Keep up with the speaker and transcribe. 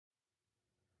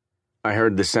I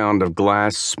heard the sound of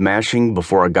glass smashing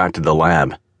before I got to the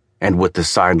lab, and with the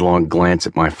sidelong glance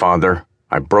at my father,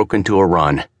 I broke into a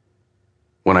run.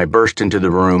 When I burst into the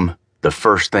room, the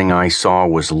first thing I saw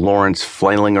was Lawrence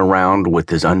flailing around with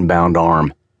his unbound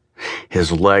arm.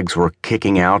 His legs were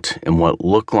kicking out in what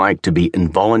looked like to be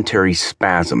involuntary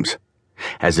spasms.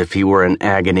 As if he were in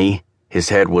agony, his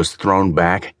head was thrown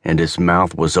back and his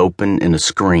mouth was open in a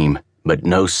scream, but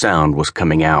no sound was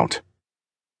coming out.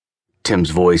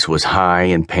 Tim's voice was high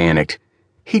and panicked.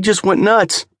 "He just went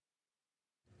nuts."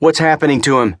 "What's happening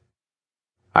to him?"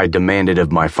 I demanded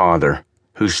of my father,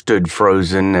 who stood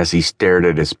frozen as he stared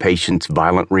at his patient's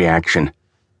violent reaction.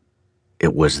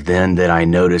 It was then that I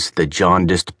noticed the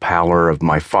jaundiced pallor of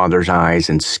my father's eyes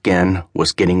and skin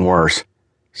was getting worse.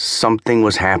 Something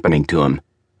was happening to him.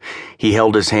 He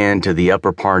held his hand to the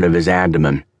upper part of his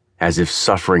abdomen, as if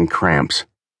suffering cramps,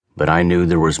 but I knew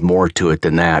there was more to it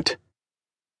than that.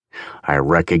 I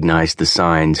recognized the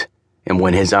signs, and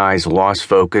when his eyes lost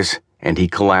focus and he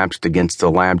collapsed against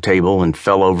the lab table and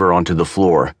fell over onto the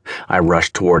floor, I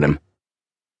rushed toward him.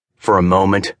 For a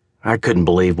moment, I couldn't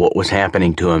believe what was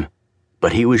happening to him,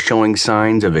 but he was showing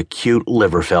signs of acute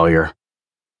liver failure.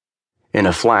 In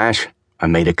a flash, I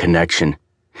made a connection.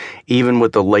 Even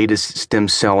with the latest stem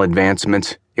cell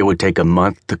advancements, it would take a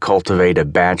month to cultivate a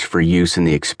batch for use in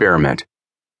the experiment.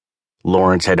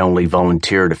 Lawrence had only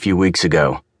volunteered a few weeks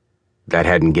ago. That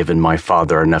hadn't given my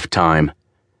father enough time.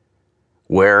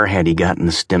 Where had he gotten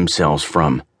the stem cells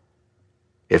from?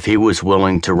 If he was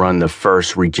willing to run the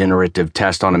first regenerative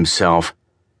test on himself,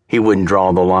 he wouldn't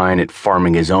draw the line at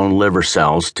farming his own liver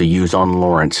cells to use on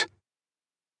Lawrence.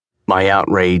 My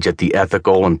outrage at the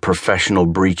ethical and professional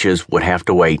breaches would have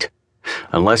to wait.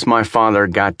 Unless my father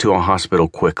got to a hospital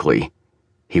quickly,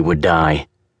 he would die.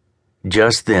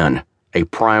 Just then, a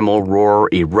primal roar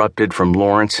erupted from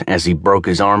Lawrence as he broke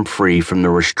his arm free from the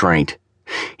restraint.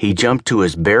 He jumped to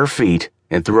his bare feet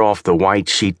and threw off the white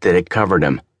sheet that had covered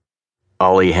him.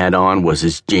 All he had on was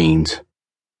his jeans.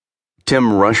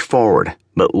 Tim rushed forward,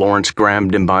 but Lawrence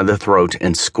grabbed him by the throat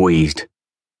and squeezed.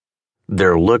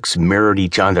 Their looks mirrored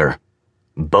each other.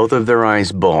 Both of their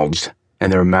eyes bulged,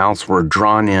 and their mouths were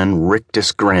drawn in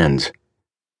rictus grins.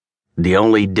 The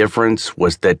only difference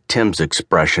was that Tim's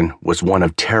expression was one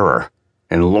of terror,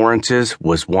 and Lawrence's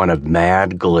was one of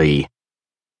mad glee.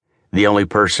 The only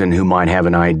person who might have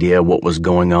an idea what was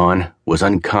going on was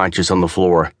unconscious on the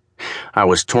floor. I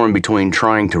was torn between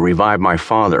trying to revive my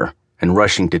father and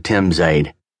rushing to Tim's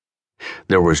aid.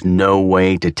 There was no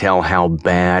way to tell how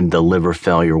bad the liver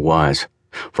failure was.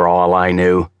 For all I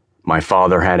knew, my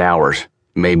father had hours,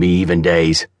 maybe even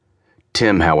days.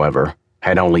 Tim, however,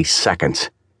 had only seconds.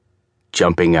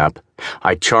 Jumping up,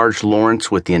 I charged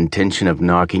Lawrence with the intention of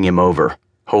knocking him over,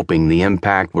 hoping the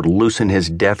impact would loosen his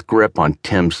death grip on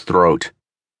Tim's throat.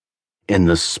 In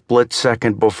the split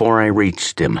second before I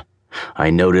reached him, I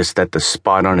noticed that the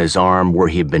spot on his arm where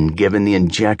he'd been given the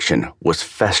injection was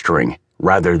festering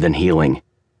rather than healing.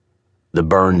 The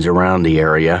burns around the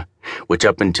area, which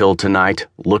up until tonight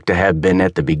looked to have been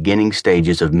at the beginning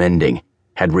stages of mending,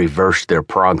 had reversed their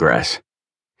progress.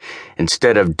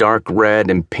 Instead of dark red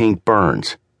and pink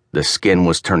burns, the skin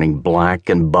was turning black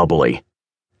and bubbly,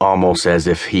 almost as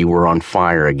if he were on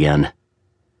fire again.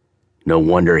 No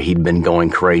wonder he'd been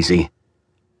going crazy.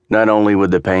 Not only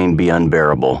would the pain be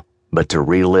unbearable, but to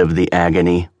relive the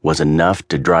agony was enough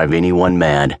to drive anyone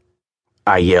mad.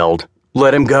 I yelled,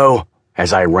 "Let him go!"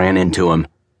 as I ran into him.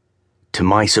 To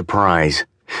my surprise,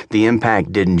 the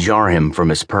impact didn't jar him from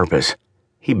his purpose.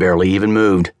 He barely even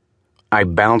moved. I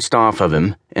bounced off of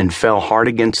him and fell hard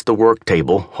against the work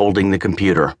table holding the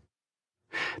computer.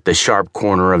 The sharp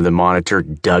corner of the monitor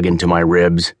dug into my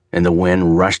ribs, and the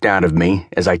wind rushed out of me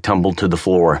as I tumbled to the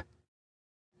floor.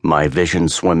 My vision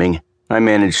swimming, I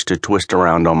managed to twist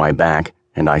around on my back,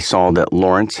 and I saw that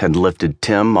Lawrence had lifted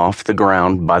Tim off the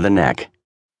ground by the neck.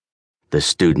 The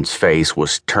student's face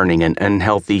was turning an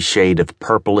unhealthy shade of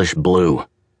purplish blue.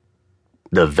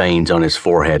 The veins on his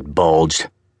forehead bulged,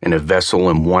 and a vessel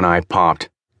in one eye popped,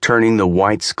 turning the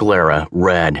white sclera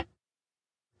red.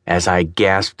 As I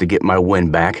gasped to get my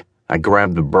wind back, I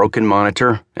grabbed the broken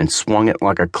monitor and swung it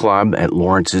like a club at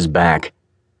Lawrence's back.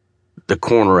 The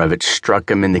corner of it struck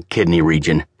him in the kidney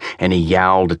region, and he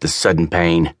yowled at the sudden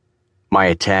pain. My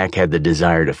attack had the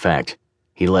desired effect.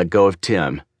 He let go of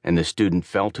Tim, and the student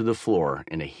fell to the floor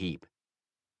in a heap.